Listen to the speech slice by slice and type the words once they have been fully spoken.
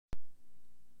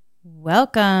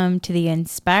Welcome to the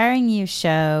Inspiring You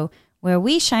Show, where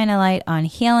we shine a light on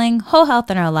healing, whole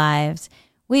health in our lives.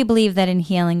 We believe that in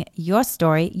healing your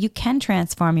story, you can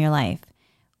transform your life.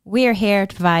 We are here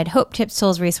to provide hope, tips,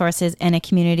 tools, resources, and a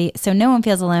community so no one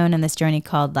feels alone in this journey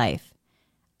called life.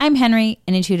 I'm Henry,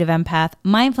 an intuitive empath,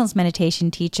 mindfulness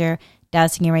meditation teacher,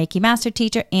 dowsing and Reiki master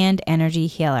teacher, and energy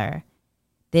healer.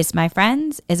 This, my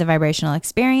friends, is a vibrational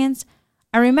experience,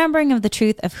 a remembering of the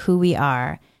truth of who we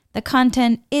are. The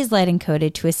content is light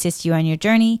encoded to assist you on your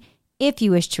journey if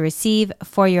you wish to receive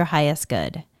for your highest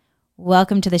good.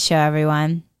 Welcome to the show,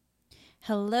 everyone.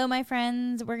 Hello, my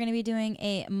friends. We're going to be doing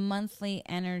a monthly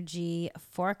energy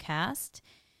forecast.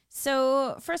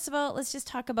 So first of all, let's just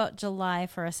talk about July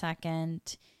for a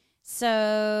second.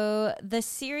 So the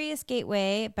Sirius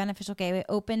Gateway, Beneficial Gateway,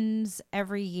 opens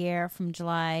every year from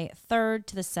July 3rd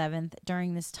to the 7th.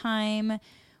 During this time,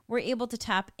 we're able to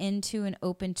tap into and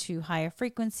open to higher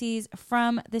frequencies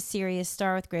from the Sirius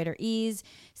star with greater ease.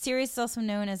 Sirius is also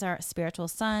known as our spiritual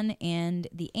sun, and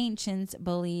the ancients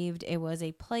believed it was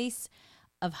a place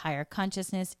of higher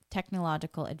consciousness,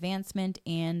 technological advancement,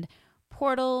 and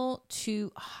portal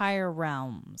to higher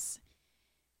realms.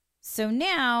 So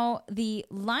now the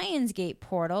Lionsgate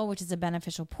portal, which is a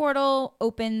beneficial portal,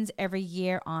 opens every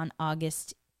year on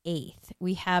August 8th.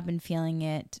 We have been feeling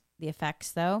the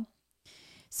effects though.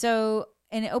 So,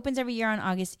 and it opens every year on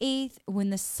August 8th when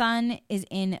the sun is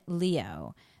in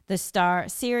Leo. The star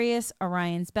Sirius,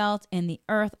 Orion's belt, and the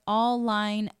earth all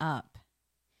line up.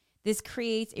 This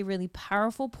creates a really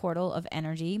powerful portal of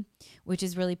energy, which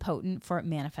is really potent for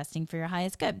manifesting for your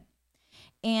highest good.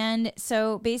 And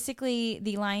so basically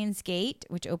the Lion's Gate,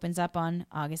 which opens up on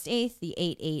August 8th, the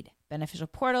 8-8 beneficial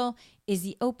portal, is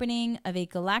the opening of a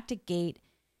galactic gate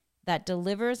that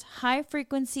delivers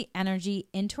high-frequency energy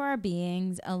into our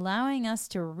beings, allowing us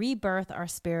to rebirth our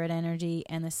spirit energy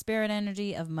and the spirit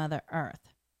energy of Mother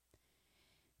Earth.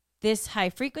 This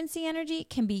high-frequency energy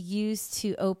can be used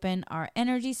to open our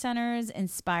energy centers,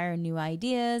 inspire new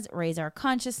ideas, raise our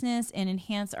consciousness, and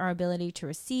enhance our ability to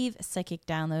receive psychic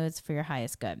downloads for your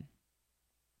highest good.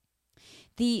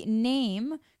 The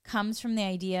name comes from the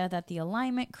idea that the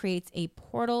alignment creates a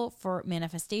portal for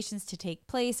manifestations to take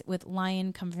place, with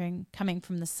lion coming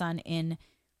from the sun in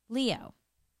Leo.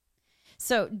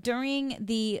 So during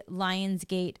the Lion's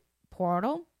Gate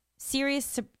portal,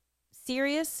 Sirius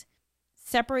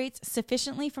separates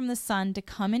sufficiently from the sun to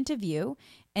come into view,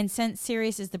 and since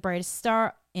Sirius is the brightest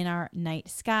star in our night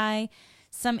sky,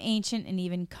 some ancient and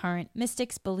even current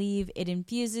mystics believe it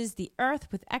infuses the earth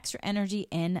with extra energy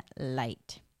and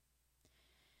light.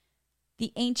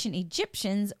 The ancient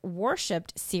Egyptians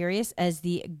worshipped Sirius as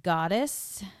the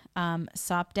goddess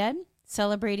Sopdet,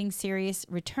 celebrating Sirius'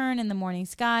 return in the morning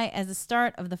sky as the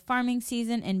start of the farming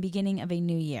season and beginning of a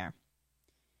new year.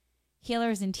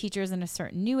 Healers and teachers in a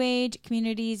certain New Age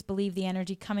communities believe the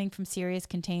energy coming from Sirius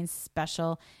contains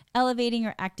special elevating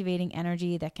or activating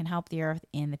energy that can help the earth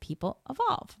and the people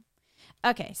evolve.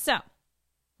 Okay, so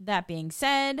that being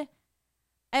said,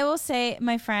 I will say,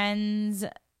 my friends,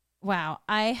 wow,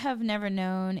 I have never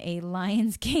known a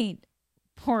Lionsgate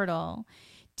portal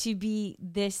to be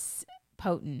this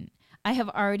potent. I have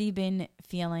already been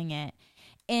feeling it.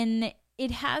 And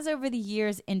it has over the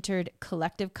years entered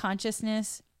collective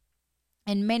consciousness,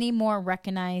 and many more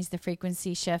recognize the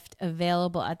frequency shift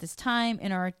available at this time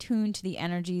and are attuned to the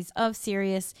energies of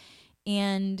Sirius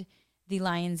and the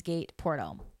Lionsgate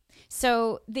portal.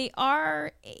 So they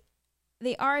are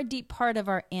a deep part of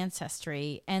our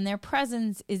ancestry, and their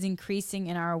presence is increasing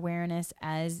in our awareness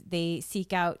as they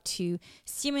seek out to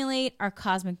stimulate our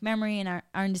cosmic memory and our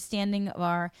understanding of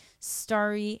our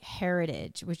starry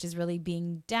heritage, which is really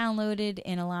being downloaded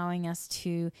and allowing us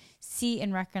to see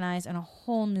and recognize on a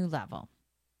whole new level.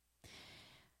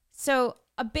 So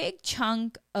a big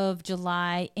chunk of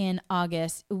July and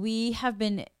August, we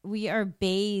are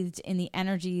bathed in the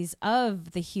energies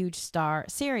of the huge star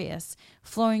Sirius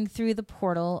flowing through the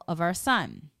portal of our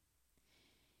sun.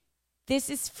 This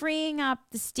is freeing up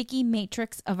the sticky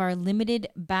matrix of our limited,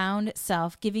 bound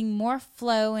self, giving more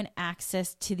flow and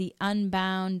access to the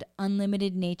unbound,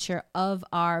 unlimited nature of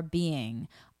our being,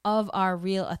 of our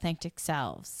real authentic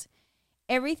selves.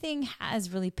 Everything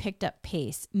has really picked up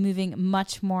pace, moving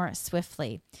much more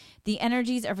swiftly. The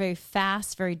energies are very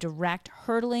fast, very direct,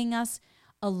 hurtling us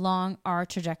along our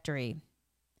trajectory.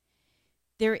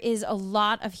 There is a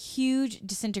lot of huge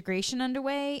disintegration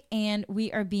underway, and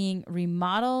we are being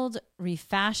remodeled,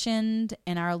 refashioned,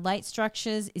 and our light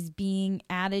structures is being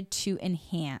added to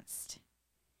enhanced.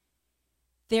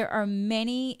 There are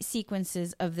many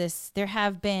sequences of this. There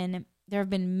have been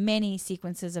many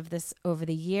sequences of this over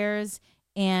the years,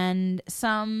 and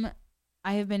some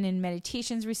I have been in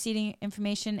meditations receiving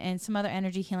information, and some other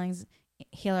energy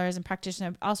healers and practitioners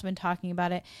have also been talking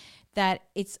about it, that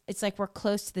it's like we're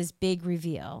close to this big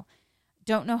reveal.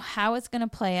 Don't know how it's going to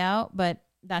play out, but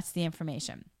that's the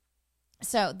information.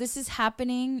 So this is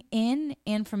happening in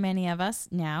and for many of us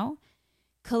now.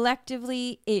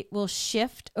 Collectively, it will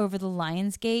shift over the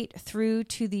Lion's Gate through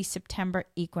to the September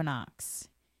equinox.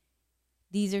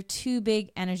 These are two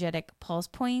big energetic pulse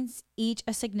points, each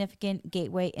a significant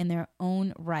gateway in their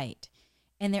own right.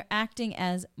 And they're acting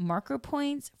as marker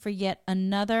points for yet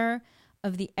another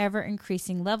of the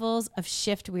ever-increasing levels of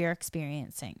shift we are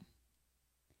experiencing.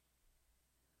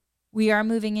 We are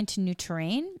moving into new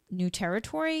terrain, new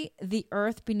territory. The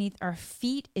earth beneath our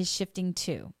feet is shifting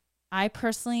too. I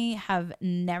personally have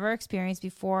never experienced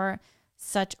before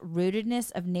such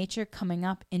rootedness of nature coming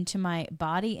up into my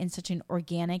body in such an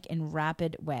organic and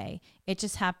rapid way. It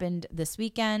just happened this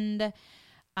weekend.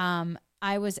 I've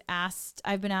been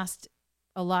asked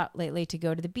a lot lately to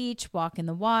go to the beach, walk in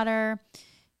the water,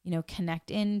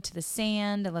 connect into the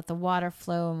sand and let the water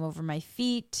flow over my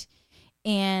feet.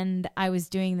 And I was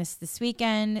doing this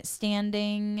weekend,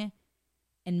 standing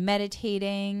and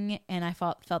meditating, and I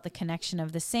felt the connection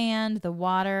of the sand, the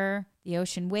water, the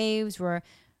ocean waves were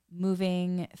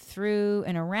moving through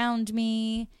and around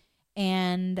me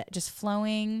and just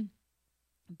flowing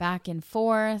back and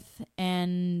forth.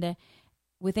 And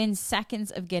within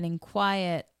seconds of getting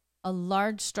quiet, a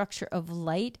large structure of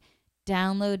light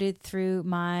downloaded through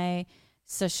my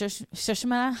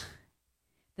sushumna,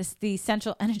 the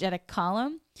central energetic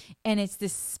column, and it's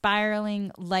this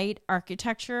spiraling light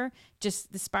architecture.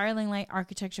 Just the spiraling light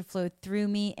architecture flowed through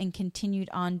me and continued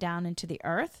on down into the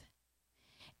earth.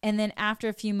 And then after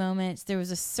a few moments, there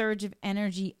was a surge of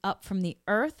energy up from the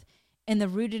earth, and the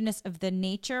rootedness of the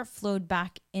nature flowed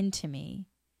back into me.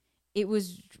 It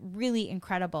was really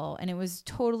incredible, and it was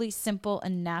totally simple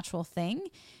and natural thing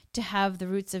to have the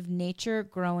roots of nature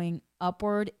growing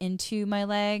upward into my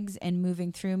legs and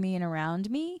moving through me and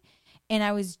around me. And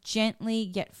I was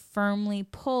gently yet firmly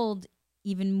pulled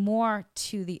even more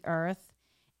to the earth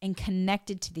and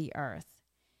connected to the earth.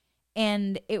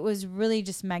 And it was really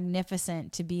just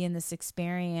magnificent to be in this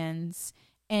experience.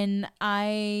 And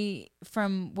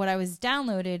from what I was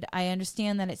downloaded, I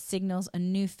understand that it signals a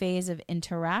new phase of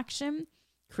interaction,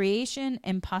 creation,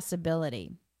 and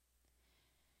possibility.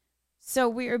 So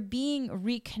we are being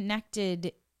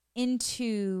reconnected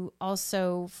into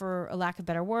also, for a lack of a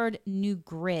better word, new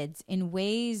grids in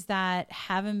ways that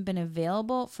haven't been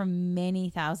available for many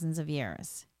thousands of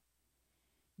years.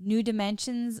 New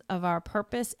dimensions of our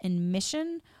purpose and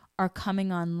mission are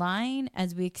coming online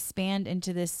as we expand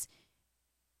into this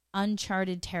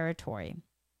uncharted territory.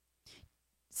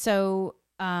 So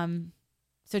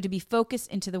to be focused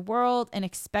into the world and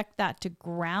expect that to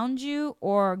ground you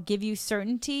or give you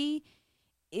certainty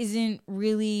isn't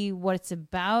really what it's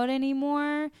about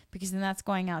anymore, because then that's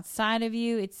going outside of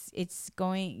you.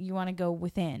 You want to go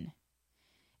within.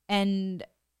 And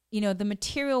the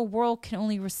material world can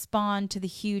only respond to the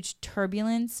huge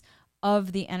turbulence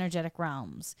of the energetic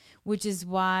realms, which is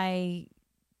why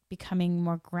becoming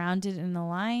more grounded and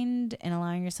aligned and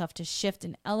allowing yourself to shift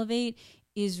and elevate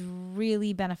is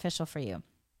really beneficial for you.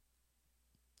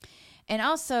 And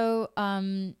also,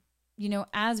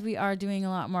 as we are doing a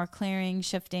lot more clearing,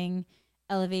 shifting,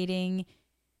 elevating,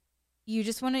 you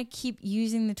just want to keep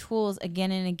using the tools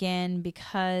again and again,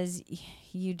 because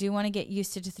you do want to get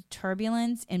used to the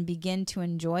turbulence and begin to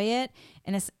enjoy it.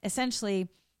 And essentially,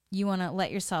 you want to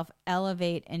let yourself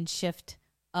elevate and shift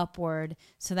upward,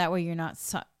 so that way you're not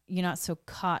so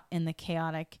caught in the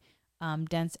chaotic,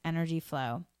 dense energy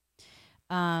flow.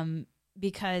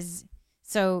 Because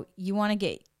you want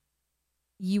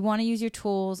to use your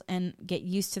tools and get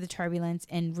used to the turbulence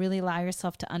and really allow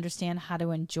yourself to understand how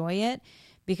to enjoy it,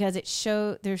 because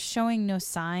they're showing no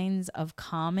signs of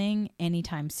calming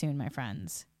anytime soon, my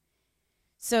friends.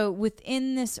 So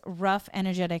within this rough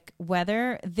energetic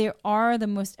weather, there are the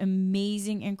most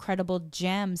amazing, incredible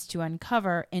gems to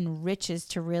uncover and riches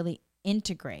to really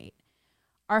integrate.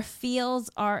 Our fields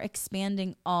are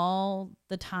expanding all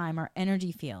the time, our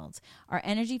energy fields. Our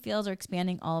energy fields are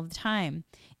expanding all of the time,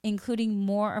 including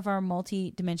more of our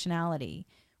multidimensionality.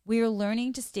 We are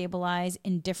learning to stabilize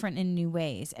in different and new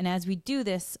ways. And as we do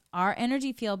this, our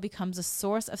energy field becomes a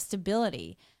source of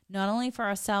stability, not only for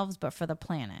ourselves, but for the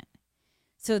planet.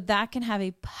 So that can have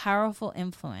a powerful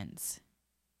influence.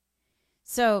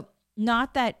 So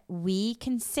not that we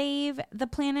can save the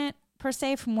planet per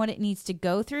se from what it needs to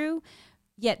go through.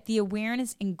 Yet the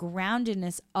awareness and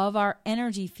groundedness of our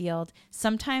energy field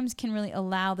sometimes can really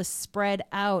allow the spread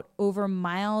out over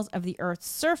miles of the Earth's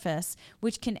surface,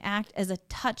 which can act as a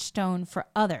touchstone for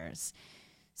others.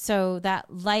 So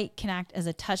that light can act as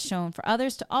a touchstone for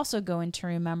others to also go into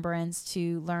remembrance,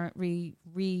 to learn,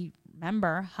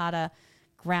 remember how to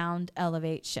ground,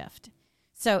 elevate, shift.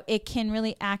 So it can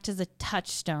really act as a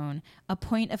touchstone, a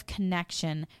point of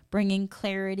connection, bringing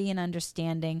clarity and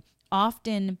understanding,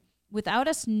 often without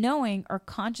us knowing or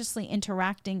consciously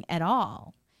interacting at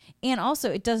all. And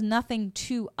also, it does nothing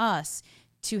to us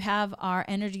to have our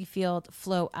energy field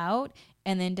flow out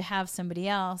and then to have somebody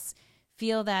else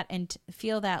feel that and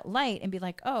feel that light and be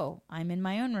like, oh, I'm in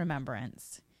my own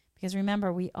remembrance. Because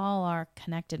remember, we all are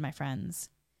connected, my friends.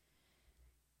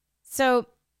 So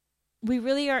we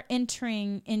really are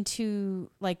entering into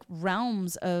like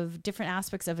realms of different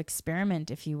aspects of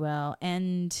experiment, if you will.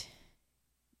 And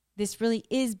this really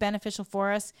is beneficial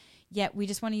for us, yet we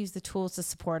just want to use the tools to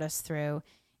support us through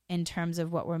in terms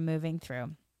of what we're moving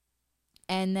through.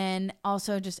 And then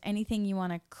also just anything you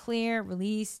want to clear,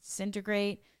 release,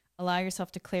 disintegrate, allow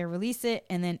yourself to clear, release it,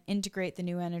 and then integrate the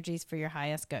new energies for your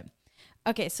highest good.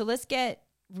 Okay, so let's get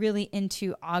really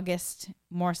into August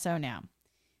more so now.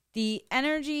 The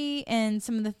energy and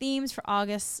some of the themes for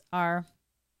August are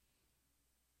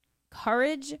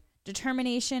courage,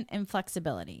 determination, and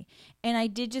flexibility. And I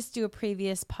did just do a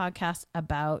previous podcast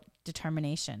about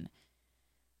determination.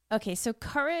 Okay, so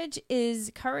courage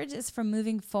is for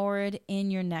moving forward in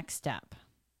your next step.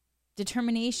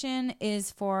 Determination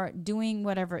is for doing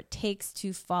whatever it takes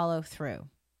to follow through.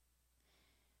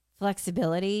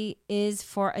 Flexibility is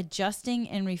for adjusting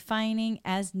and refining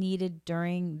as needed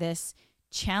during this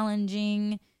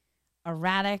challenging,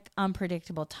 erratic,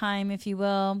 unpredictable time, if you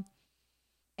will.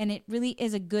 And it really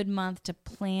is a good month to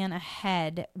plan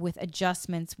ahead with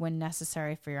adjustments when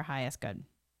necessary for your highest good.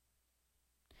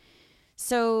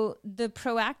 So the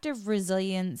proactive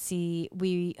resiliency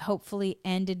we hopefully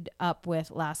ended up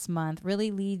with last month really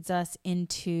leads us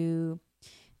into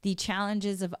the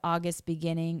challenges of August,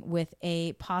 beginning with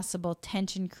a possible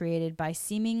tension created by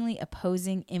seemingly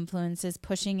opposing influences,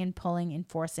 pushing and pulling and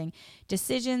forcing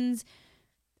decisions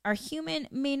our human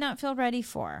may not feel ready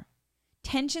for.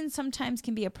 Tension sometimes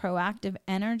can be a proactive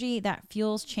energy that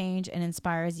fuels change and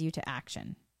inspires you to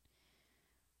action.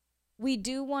 We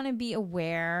do want to be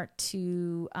aware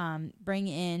to bring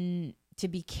in, to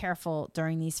be careful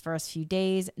during these first few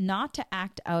days, not to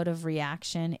act out of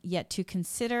reaction, yet to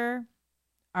consider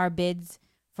our bids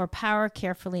for power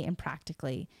carefully and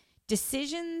practically.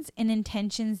 Decisions and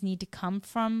intentions need to come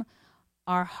from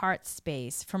our heart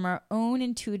space, from our own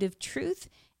intuitive truth,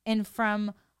 and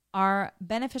from our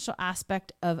beneficial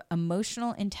aspect of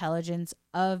emotional intelligence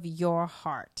of your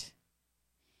heart.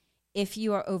 If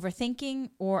you are overthinking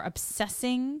or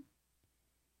obsessing,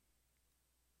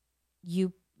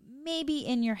 you may be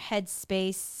in your head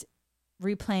space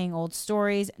replaying old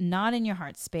stories, not in your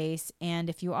heart space. And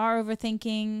if you are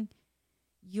overthinking,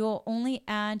 you'll only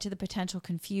add to the potential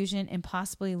confusion and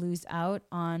possibly lose out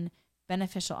on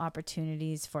beneficial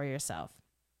opportunities for yourself.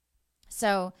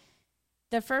 So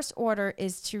the first order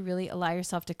is to really allow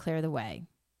yourself to clear the way.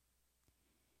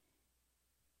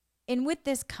 And with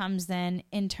this comes then,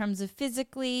 in terms of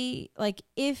physically, like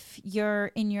if you're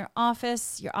in your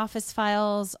office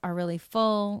files are really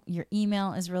full, your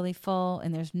email is really full,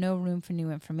 and there's no room for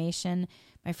new information,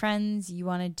 my friends, you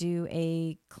want to do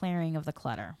a clearing of the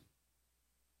clutter.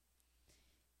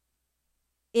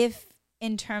 If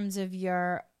in terms of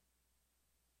your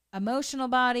emotional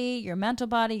body, your mental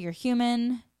body, your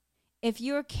human, if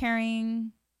you're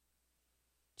carrying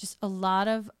just a lot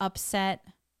of upset,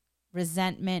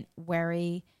 resentment,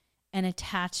 worry, and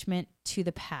attachment to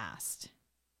the past,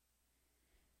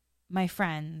 my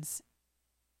friends,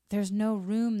 there's no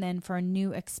room then for a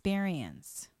new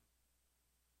experience.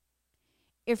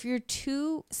 If you're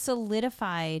too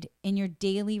solidified in your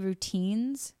daily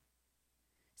routines,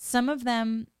 some of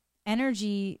them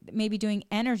maybe doing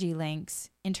energy links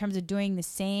in terms of doing the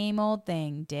same old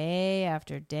thing day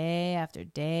after day after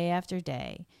day after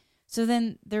day. So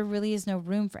then there really is no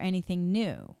room for anything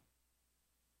new.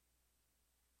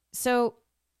 So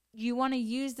you want to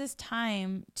use this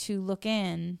time to look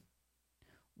in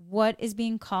what is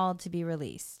being called to be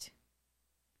released.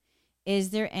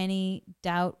 Is there any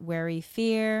doubt, worry,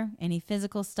 fear, any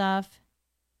physical stuff?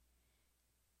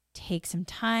 Take some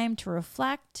time to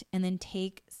reflect and then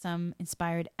take some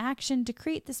inspired action to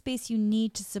create the space you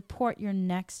need to support your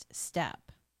next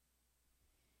step.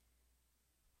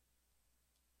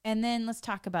 And then let's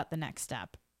talk about the next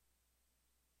step.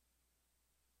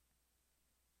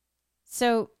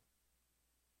 So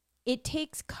It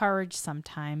takes courage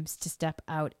sometimes to step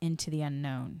out into the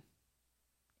unknown.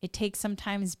 It takes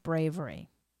sometimes bravery.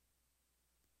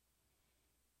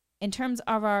 In terms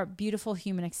of our beautiful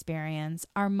human experience,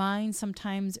 our mind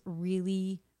sometimes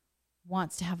really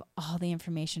wants to have all the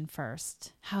information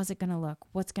first. How's it going to look?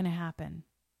 What's going to happen?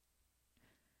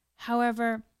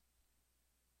 However,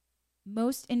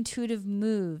 most intuitive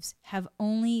moves have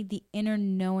only the inner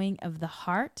knowing of the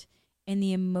heart and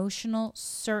the emotional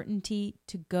certainty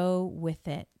to go with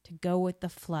it, to go with the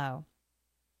flow.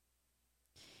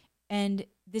 And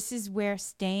this is where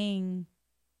staying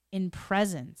in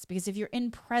presence, because if you're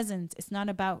in presence, it's not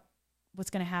about what's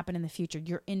going to happen in the future.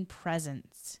 You're in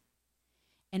presence.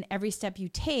 And every step you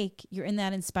take, you're in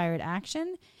that inspired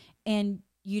action, and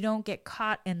you don't get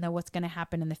caught in the what's going to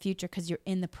happen in the future because you're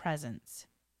in the presence.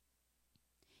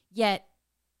 Yet,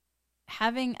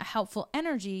 having a helpful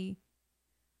energy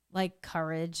like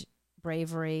courage,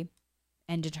 bravery,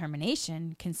 and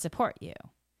determination can support you.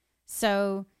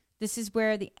 So this is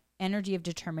where the energy of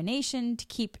determination to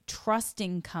keep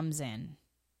trusting comes in.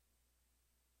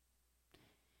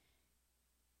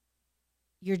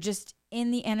 You're just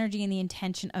in the energy and the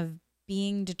intention of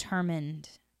being determined.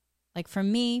 Like for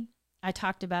me, I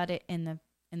talked about it in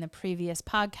the previous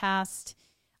podcast.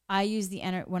 I use the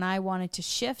energy when I wanted to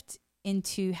shift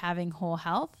into having whole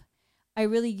health. I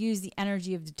really used the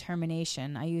energy of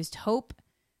determination. I used hope,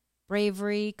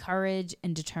 bravery, courage,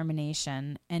 and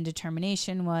determination. And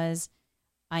determination was,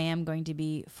 I am going to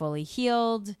be fully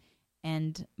healed,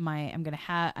 and I'm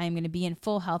going to be in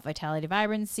full health, vitality,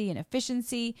 vibrancy, and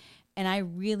efficiency. And I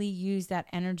really used that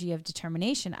energy of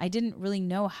determination. I didn't really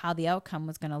know how the outcome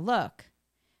was going to look.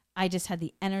 I just had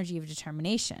the energy of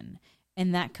determination,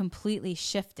 and that completely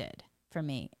shifted for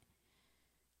me.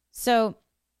 So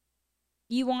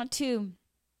you want to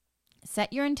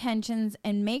set your intentions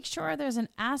and make sure there's an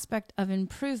aspect of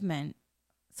improvement,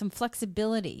 some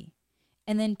flexibility,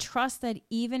 and then trust that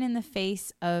even in the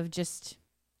face of just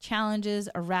challenges,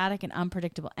 erratic and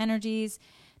unpredictable energies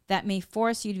that may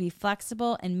force you to be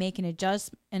flexible and make an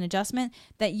adjustment,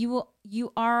 that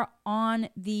you are on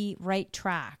the right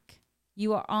track.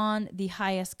 You are on the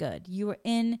highest good. You are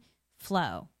in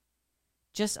flow.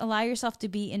 Just allow yourself to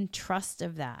be in trust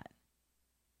of that.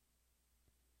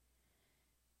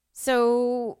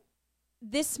 So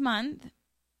this month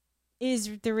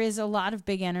there is a lot of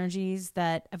big energies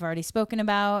that I've already spoken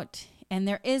about, and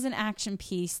there is an action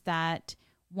piece that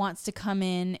wants to come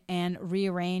in and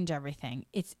rearrange everything.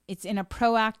 It's in a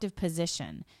proactive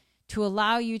position to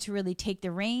allow you to really take the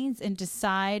reins and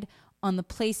decide on the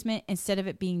placement instead of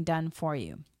it being done for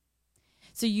you.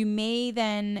 So you may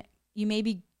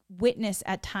be witness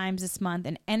at times this month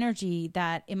an energy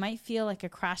that it might feel like a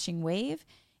crashing wave.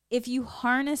 If you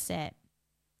harness it,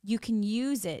 you can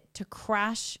use it to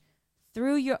crash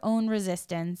through your own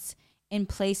resistance in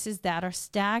places that are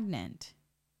stagnant.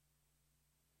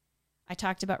 I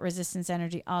talked about resistance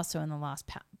energy also in the last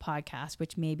podcast,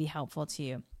 which may be helpful to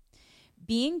you.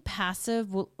 Being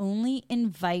passive will only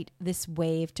invite this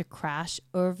wave to crash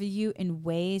over you in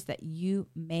ways that you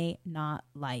may not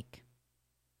like.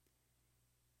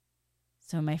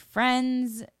 So my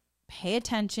friends, pay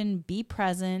attention, be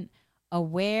present,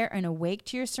 aware and awake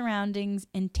to your surroundings,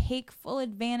 and take full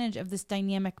advantage of this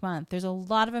dynamic month. There's a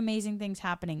lot of amazing things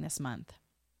happening this month.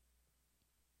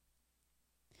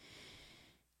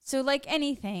 So like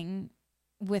anything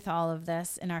with all of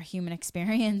this in our human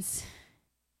experience,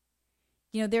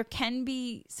 there can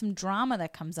be some drama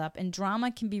that comes up, and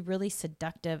drama can be really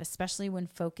seductive, especially when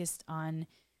focused on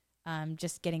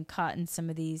just getting caught in some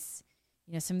of these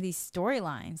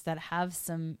storylines that have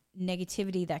some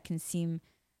negativity that can seem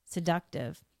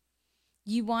seductive.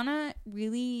 You want to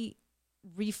really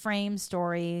reframe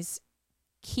stories,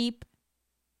 keep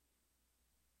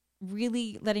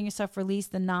really letting yourself release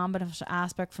the non-beneficial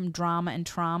aspect from drama and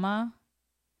trauma,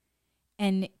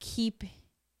 and keep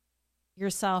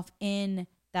yourself in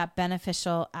that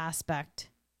beneficial aspect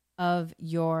of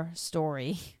your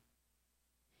story.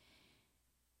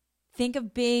 Think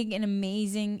of big and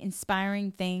amazing,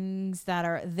 inspiring things that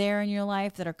are there in your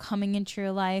life, that are coming into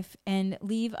your life, and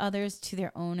leave others to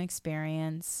their own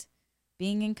experience,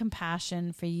 being in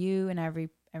compassion for you and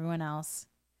everyone else.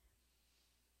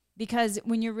 Because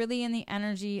when you're really in the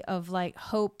energy of like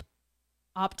hope,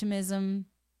 optimism,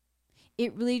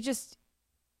 it really just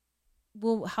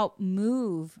will help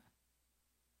move.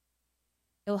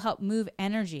 It'll help move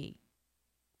energy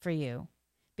for you,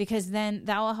 because then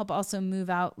that will help also move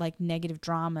out like negative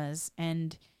dramas,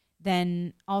 and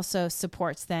then also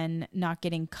supports then not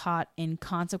getting caught in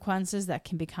consequences that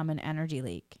can become an energy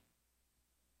leak.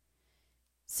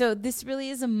 So this really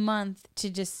is a month to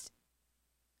just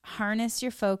harness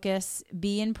your focus,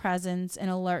 be in presence, and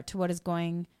alert to what is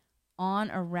going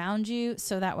on around you,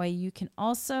 so that way you can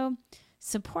also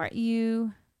support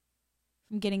you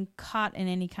from getting caught in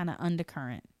any kind of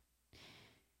undercurrent.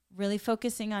 Really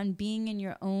focusing on being in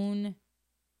your own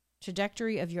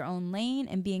trajectory of your own lane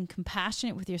and being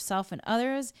compassionate with yourself and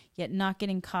others, yet not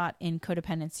getting caught in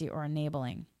codependency or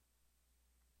enabling.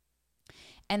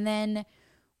 And then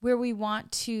where we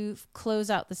want to close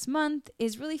out this month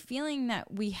is really feeling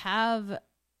that we have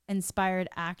inspired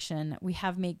action. We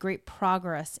have made great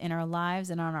progress in our lives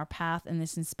and on our path in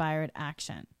this inspired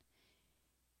action.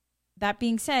 That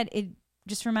being said,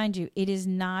 just remind you, it is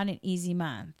not an easy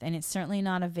month, and it's certainly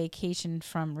not a vacation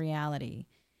from reality.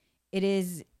 It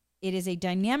is a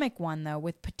dynamic one, though,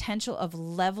 with potential of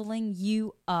leveling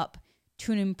you up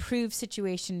to an improved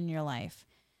situation in your life.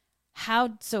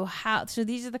 So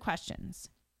these are the questions.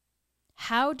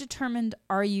 How determined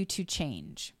are you to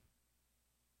change?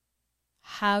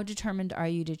 How determined are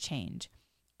you to change?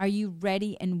 Are you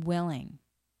ready and willing?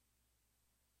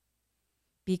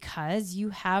 Because you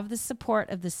have the support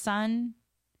of the sun,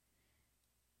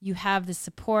 you have the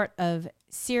support of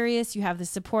Sirius, you have the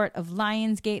support of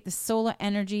Lionsgate, the solar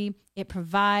energy it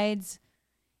provides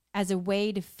as a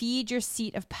way to feed your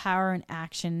seat of power and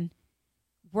action.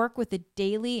 Work with it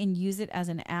daily and use it as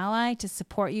an ally to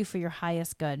support you for your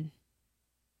highest good.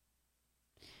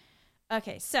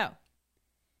 Okay, so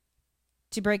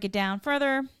to break it down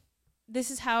further, this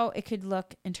is how it could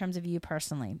look in terms of you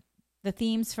personally. The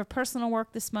themes for personal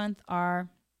work this month are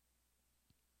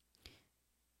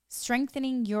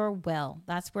strengthening your will.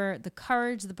 That's where the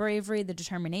courage, the bravery, the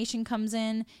determination comes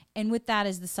in. And with that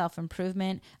is the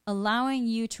self-improvement, allowing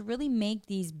you to really make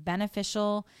these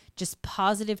beneficial, just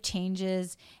positive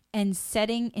changes and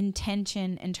setting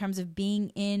intention in terms of being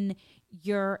in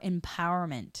your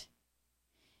empowerment.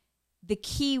 The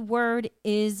key word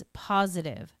is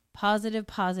positive. Positive,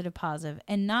 positive, positive.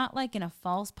 And not like in a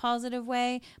false positive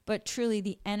way, but truly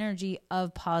the energy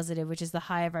of positive, which is the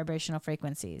higher vibrational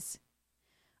frequencies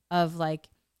of like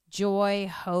joy,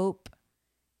 hope,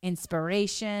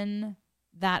 inspiration.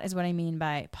 That is what I mean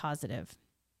by positive.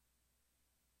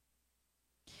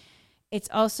 It's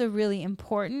also really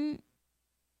important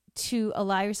to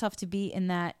allow yourself to be in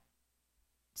that,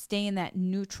 stay in that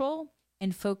neutral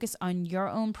and focus on your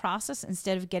own process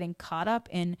instead of getting caught up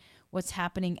in what's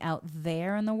happening out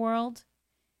there in the world.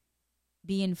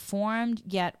 Be informed,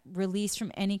 yet released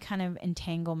from any kind of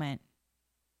entanglement.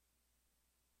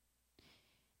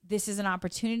 This is an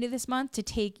opportunity this month to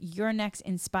take your next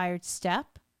inspired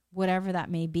step, whatever that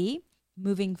may be,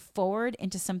 moving forward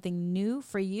into something new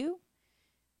for you,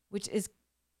 which is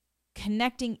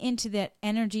connecting into that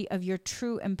energy of your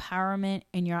true empowerment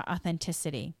and your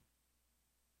authenticity.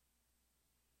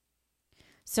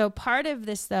 So part of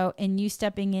this, though, in you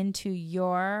stepping into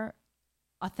your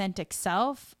authentic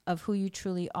self of who you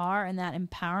truly are and that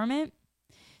empowerment,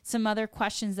 some other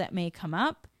questions that may come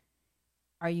up.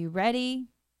 Are you ready?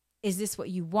 Is this what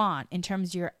you want in terms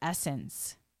of your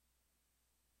essence?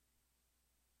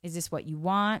 Is this what you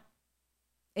want?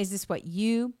 Is this what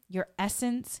your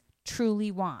essence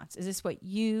truly wants? Is this what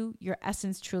your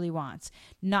essence truly wants?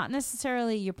 Not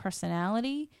necessarily your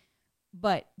personality,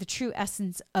 but the true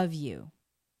essence of you.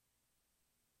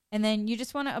 And then you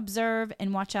just want to observe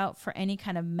and watch out for any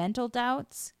kind of mental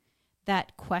doubts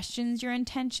that questions your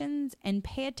intentions, and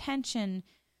pay attention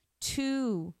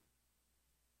to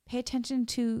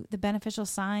the beneficial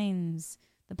signs,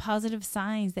 the positive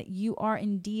signs that you are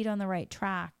indeed on the right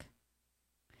track.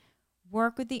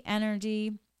 Work with the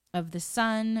energy of the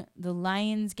sun, the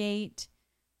Lionsgate,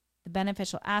 the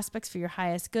beneficial aspects for your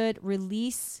highest good.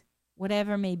 Release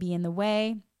whatever may be in the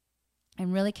way,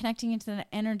 and really connecting into the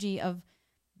energy of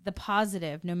the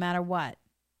positive no matter what.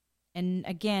 And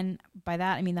again, by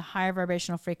that, I mean the higher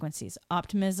vibrational frequencies: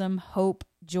 optimism, hope,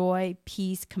 joy,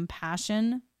 peace,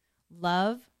 compassion,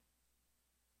 love,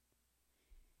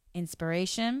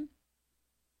 inspiration.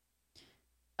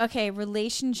 Okay,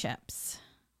 relationships.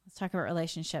 Let's talk about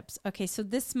relationships. Okay, so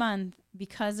this month,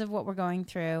 because of what we're going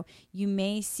through, you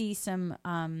may see some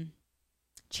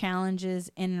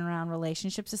challenges in and around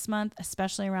relationships this month,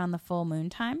 especially around the full moon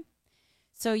time.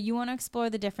 So you want to explore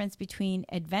the difference between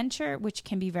adventure, which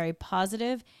can be very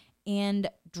positive, and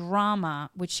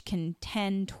drama, which can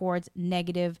tend towards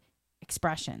negative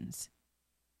expressions.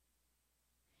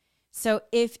 So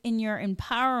if in your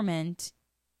empowerment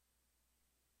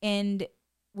and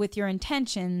with your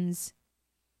intentions,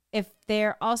 if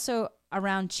they're also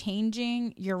around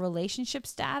changing your relationship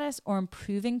status or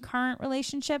improving current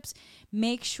relationships,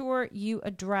 make sure you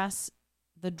address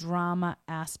the drama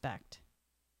aspect.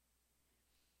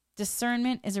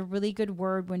 Discernment is a really good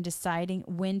word when deciding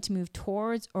when to move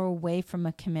towards or away from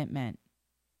a commitment.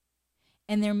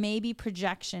 And there may be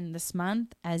projection this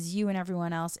month as you and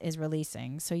everyone else is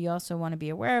releasing. So you also want to be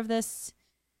aware of this,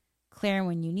 clear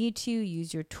when you need to,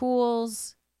 use your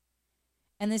tools.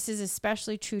 And this is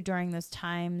especially true during those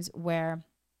times where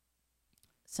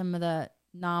some of the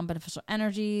non-beneficial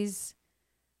energies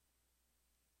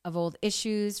of old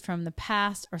issues from the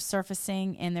past are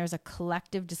surfacing, and there's a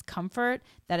collective discomfort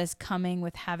that is coming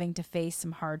with having to face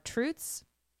some hard truths.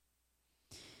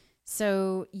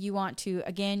 So you want to,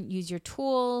 again, use your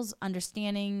tools,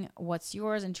 understanding what's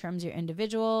yours in terms of your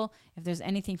individual. If there's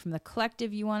anything from the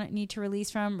collective you need to release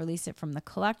from, release it from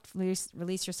the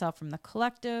release yourself from the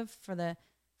collective for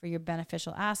your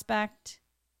beneficial aspect.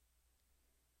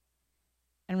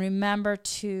 And remember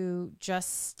to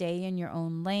just stay in your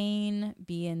own lane,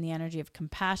 be in the energy of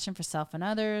compassion for self and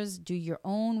others, do your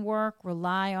own work,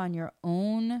 rely on your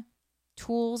own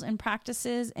tools and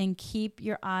practices, and keep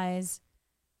your eyes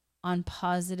on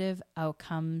positive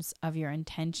outcomes of your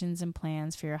intentions and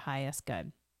plans for your highest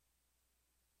good.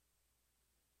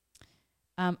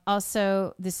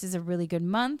 Also, this is a really good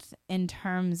month in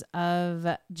terms of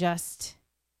just,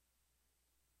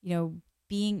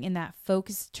 being in that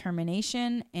focused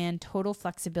determination and total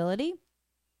flexibility.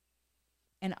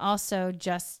 And also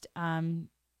just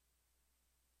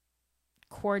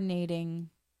coordinating,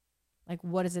 like,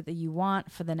 what is it that you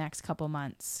want for the next couple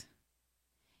months?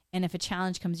 And if a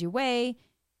challenge comes your way,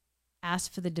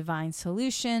 ask for the divine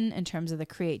solution in terms of the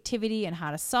creativity and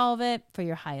how to solve it for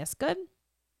your highest good.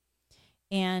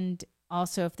 And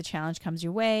also, if the challenge comes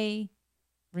your way,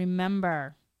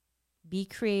 remember, be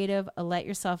creative, let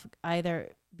yourself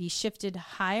either be shifted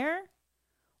higher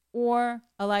or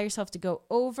allow yourself to go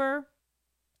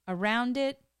around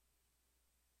it,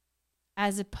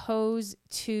 as opposed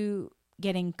to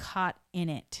getting caught in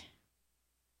it.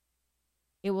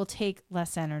 It will take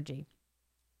less energy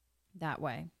that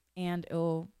way, and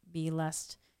you'll be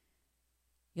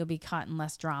caught in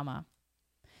less drama.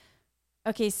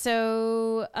 Okay,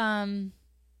 so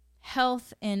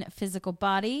health and physical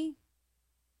body.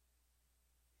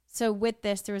 So with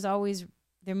this,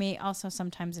 there may also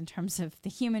sometimes, in terms of the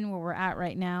human where we're at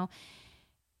right now,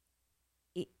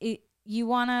 you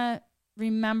want to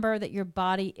remember that your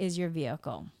body is your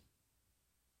vehicle.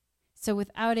 So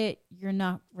without it, you're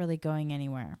not really going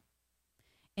anywhere.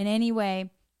 In any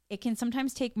way, it can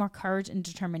sometimes take more courage and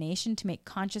determination to make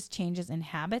conscious changes in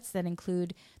habits that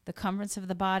include the comforts of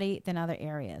the body than other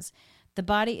areas. The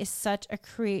body is such a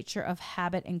creature of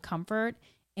habit and comfort,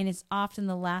 and it's often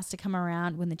the last to come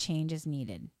around when the change is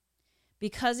needed.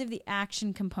 Because of the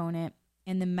action component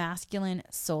and the masculine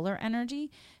solar energy,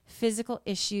 physical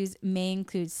issues may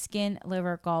include skin,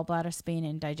 liver, gallbladder, spleen,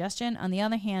 and digestion. On the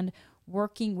other hand,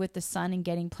 working with the sun and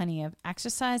getting plenty of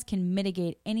exercise can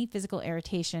mitigate any physical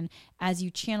irritation as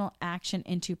you channel action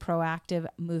into proactive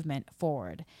movement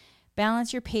forward.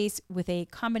 Balance your pace with a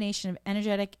combination of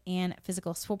energetic and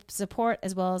physical support,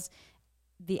 as well as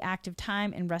the active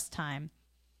time and rest time.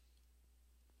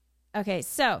 Okay,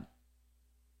 so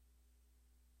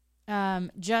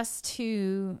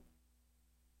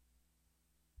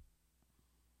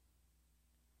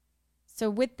So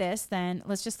with this, then,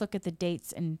 let's just look at the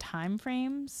dates and time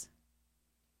frames.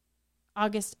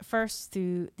 August 1st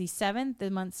through the 7th,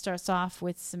 the month starts off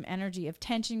with some energy of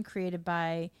tension created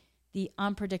by the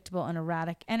unpredictable and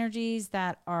erratic energies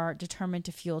that are determined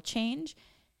to fuel change.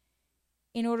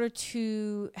 In order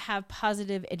to have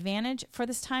positive advantage for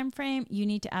this time frame, you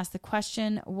need to ask the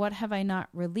question, what have I not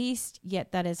released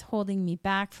yet that is holding me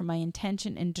back from my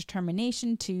intention and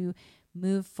determination to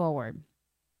move forward?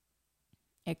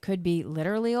 It could be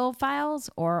literally old files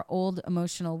or old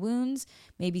emotional wounds,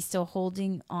 maybe still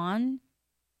holding on.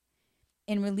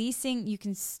 In releasing, you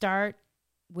can start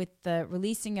with the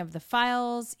releasing of the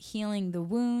files, healing the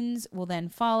wounds will then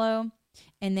follow,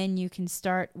 and then you can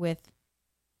start with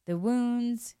the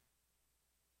wounds,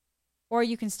 or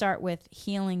you can start with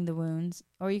healing the wounds,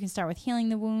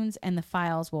 and the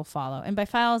files will follow. And by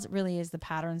files, it really is the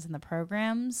patterns and the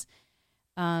programs.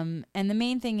 And the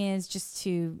main thing is just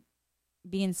to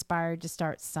be inspired to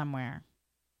start somewhere.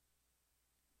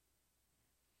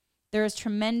 There is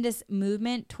tremendous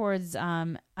movement towards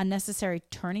a necessary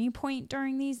turning point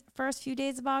during these first few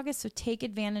days of August. So take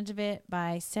advantage of it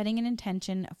by setting an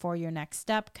intention for your next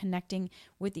step, connecting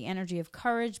with the energy of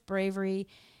courage, bravery,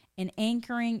 and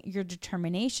anchoring your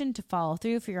determination to follow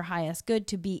through for your highest good,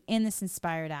 to be in this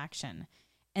inspired action.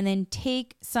 And then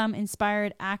take some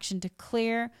inspired action to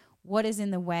clear what is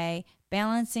in the way,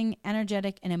 balancing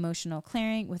energetic and emotional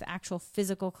clearing with actual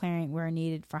physical clearing where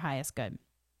needed for highest good.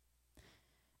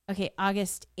 Okay,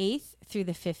 August 8th through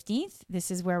the 15th. This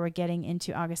is where we're getting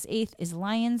into. August 8th is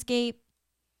Lionsgate.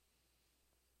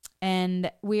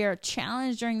 And we are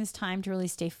challenged during this time to really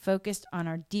stay focused on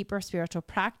our deeper spiritual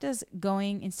practice,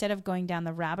 instead of going down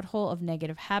the rabbit hole of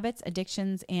negative habits,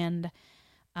 addictions, and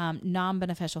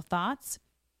non-beneficial thoughts.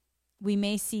 We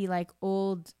may see like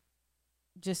old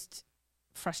just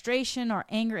frustration or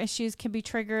anger issues can be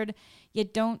triggered,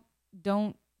 yet don't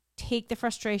take the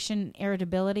frustration,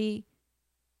 irritability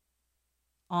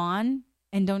on,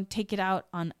 and don't take it out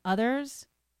on others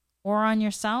or on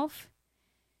yourself.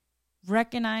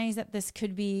 Recognize that this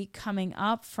could be coming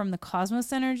up from the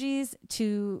cosmos energies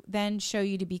to then show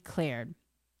you to be cleared.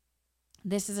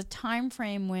 This is a time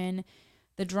frame when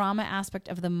the drama aspect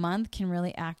of the month can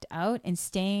really act out, and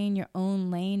staying in your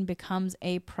own lane becomes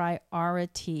a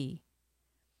priority.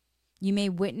 You may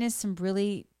witness some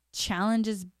really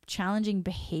challenging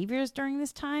behaviors during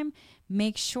this time.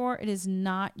 Make sure it is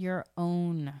not your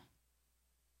own.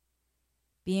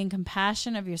 Be in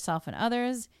compassion of yourself and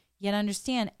others. Yet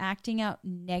understand, acting out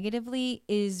negatively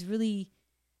is really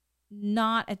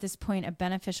not at this point a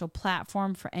beneficial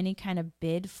platform for any kind of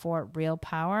bid for real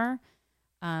power.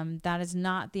 That is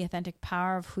not the authentic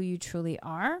power of who you truly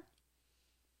are.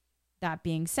 That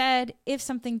being said, if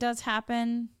something does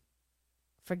happen,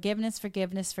 forgiveness,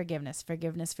 forgiveness, forgiveness.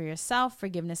 Forgiveness for yourself,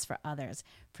 forgiveness for others.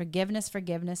 Forgiveness,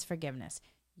 forgiveness, forgiveness.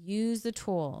 Use the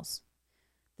tools.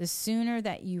 The sooner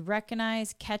that you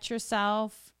recognize, catch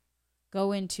yourself,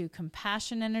 go into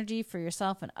compassion energy for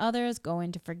yourself and others. Go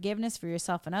into forgiveness for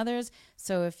yourself and others.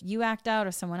 So if you act out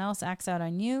or someone else acts out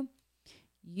on you,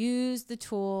 use the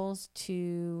tools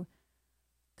to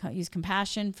use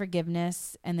compassion,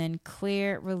 forgiveness, and then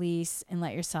clear, release, and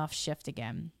let yourself shift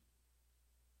again.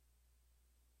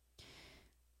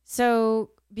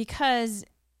 So because,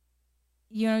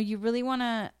 you really want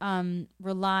to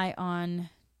rely on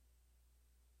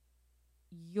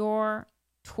your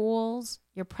tools,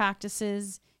 your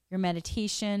practices, your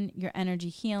meditation, your energy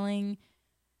healing,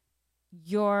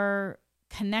 your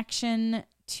connection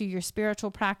to your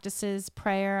spiritual practices,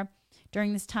 prayer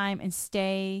during this time, and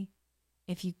stay,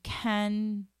 if you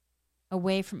can,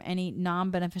 away from any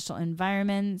non-beneficial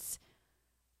environments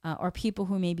or people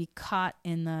who may be caught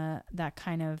in that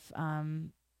kind of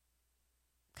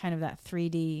that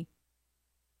 3D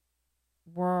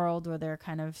world where they're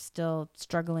kind of still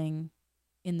struggling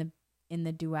in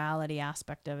the duality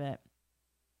aspect of it.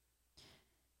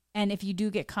 And if you do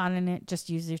get caught in it, just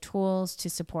use your tools to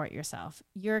support yourself.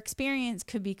 Your experience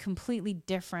could be completely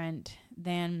different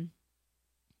than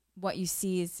what you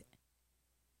see is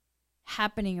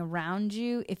happening around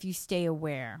you if you stay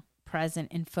aware, present,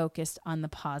 and focused on the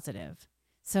positive.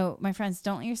 So, my friends,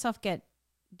 don't let yourself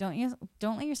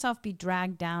be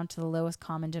dragged down to the lowest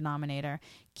common denominator.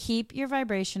 Keep your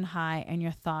vibration high and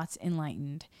your thoughts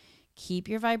enlightened. Keep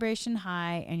your vibration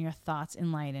high and your thoughts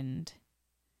enlightened.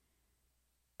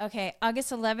 Okay,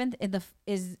 August 11th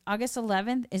is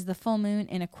the full moon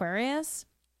in Aquarius.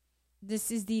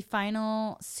 This is the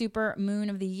final super moon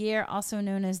of the year, also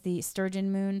known as the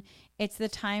sturgeon moon. It's the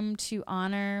time to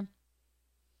honor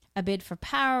a bid for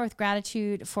power with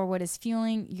gratitude for what is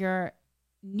fueling your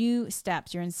new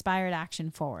steps, your inspired action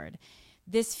forward.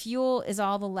 This fuel is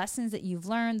all the lessons that you've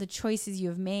learned, the choices you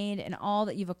have made, and all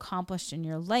that you've accomplished in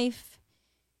your life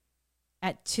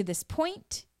to this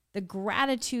point. The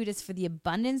gratitude is for the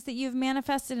abundance that you've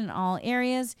manifested in all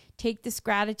areas. Take this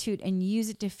gratitude and use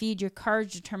it to feed your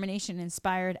courage, determination, and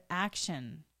inspired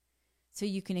action so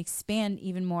you can expand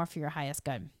even more for your highest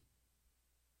good.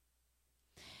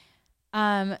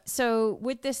 So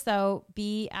with this, though,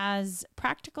 be as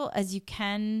practical as you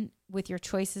can with your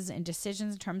choices and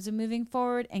decisions in terms of moving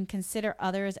forward, and consider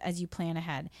others as you plan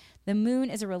ahead. The moon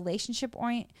is relationship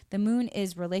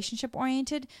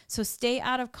oriented, so stay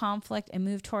out of conflict and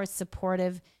move towards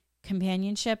supportive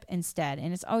companionship instead.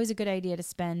 And it's always a good idea to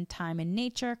spend time in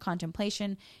nature,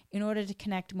 contemplation, in order to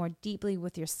connect more deeply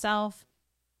with yourself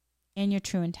and your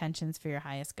true intentions for your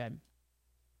highest good.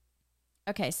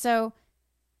 Okay, so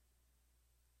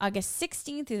August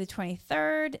 16th through the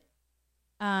 23rd,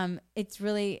 it's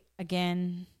really,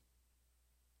 again,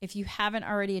 if you haven't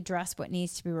already addressed what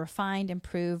needs to be refined,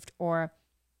 improved, or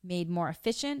made more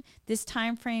efficient, this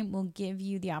time frame will give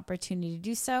you the opportunity to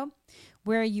do so.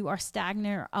 Where you are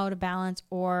stagnant or out of balance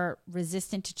or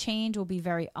resistant to change will be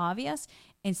very obvious.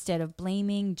 Instead of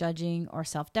blaming, judging, or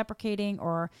self-deprecating,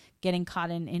 or getting caught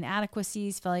in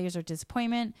inadequacies, failures, or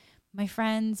disappointment, my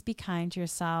friends, be kind to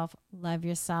yourself, love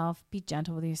yourself, be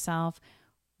gentle with yourself,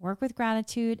 work with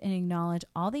gratitude, and acknowledge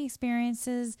all the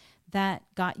experiences that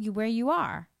got you where you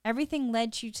are. Everything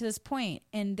led you to this point,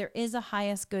 and there is a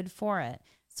highest good for it.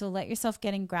 So let yourself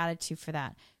get in gratitude for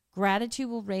that. Gratitude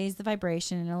will raise the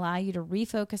vibration and allow you to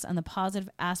refocus on the positive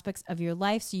aspects of your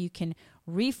life so you can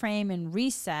reframe and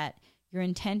reset your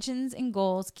intentions and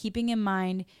goals, keeping in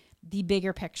mind the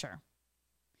bigger picture.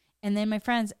 And then, my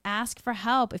friends, ask for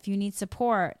help if you need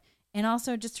support. And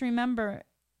also just remember,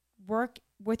 work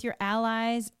with your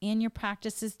allies and your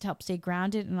practices to help stay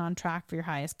grounded and on track for your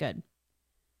highest good.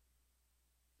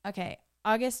 Okay,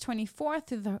 August 24th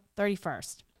through the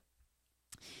 31st.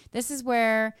 This is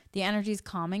where the energy is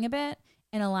calming a bit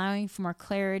and allowing for more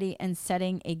clarity and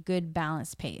setting a good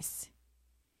balanced pace.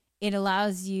 It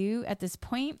allows you at this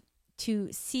point to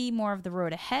see more of the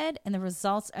road ahead and the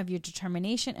results of your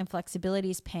determination and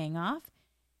flexibility is paying off.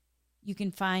 You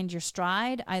can find your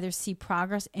stride, either see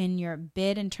progress in your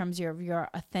bid in terms of your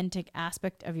authentic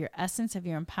aspect of your essence, of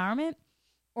your empowerment,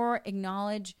 or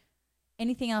acknowledge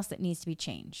anything else that needs to be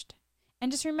changed.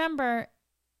 And just remember,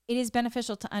 it is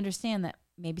beneficial to understand that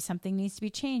maybe something needs to be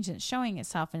changed and it's showing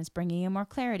itself and it's bringing you more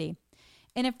clarity.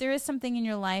 And if there is something in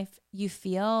your life you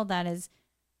feel that is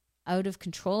out of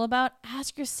control about,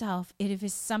 ask yourself if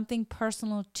it's something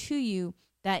personal to you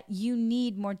that you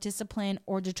need more discipline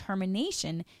or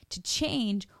determination to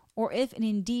change, or if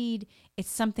indeed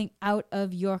it's something out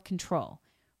of your control.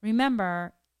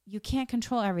 Remember, you can't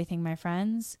control everything, my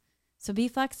friends. So be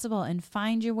flexible and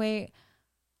find your way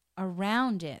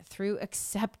around it through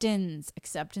acceptance.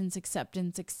 Acceptance.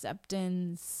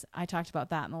 I talked about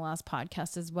that in the last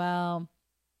podcast as well.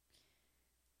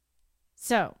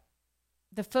 So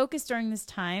the focus during this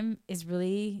time is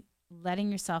really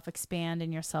letting yourself expand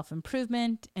in your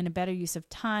self-improvement and a better use of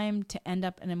time to end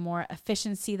up in a more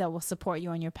efficiency that will support you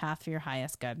on your path for your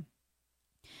highest good.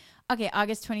 Okay,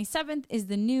 August 27th is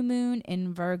the new moon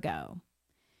in Virgo.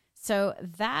 So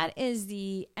that is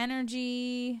the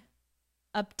energy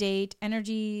update,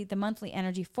 the monthly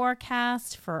energy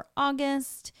forecast for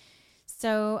August.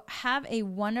 So have a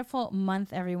wonderful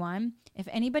month, everyone. If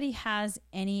anybody has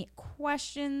any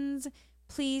questions,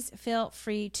 please feel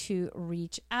free to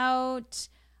reach out.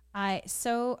 I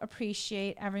so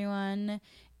appreciate everyone.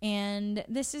 And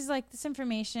this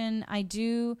information, I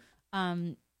do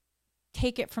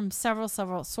take it from several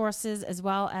sources, as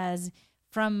well as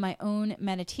from my own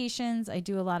meditations. I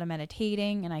do a lot of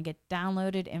meditating and I get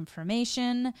downloaded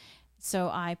information. So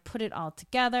I put it all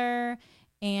together,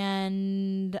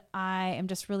 and I am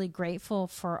just really grateful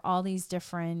for all these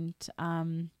different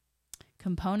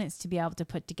components to be able to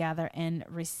put together and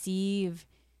receive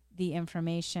the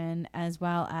information, as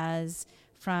well as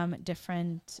from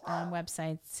different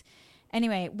websites.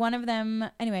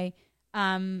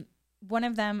 One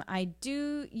of them I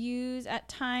do use at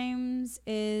times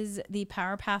is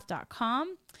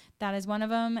thepowerpath.com. That is one of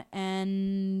them.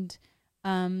 And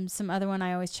some other one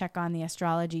I always check on the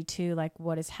astrology too, like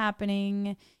what is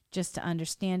happening, just to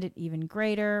understand it even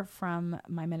greater from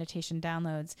my meditation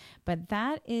downloads. But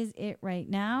that is it right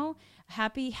now.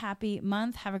 Happy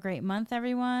month. Have a great month,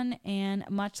 everyone. And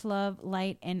much love,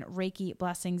 light, and Reiki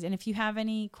blessings. And if you have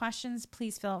any questions,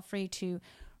 please feel free to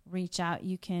reach out.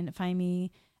 You can find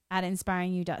me at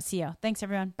inspiringyou.co. Thanks,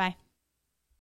 everyone. Bye.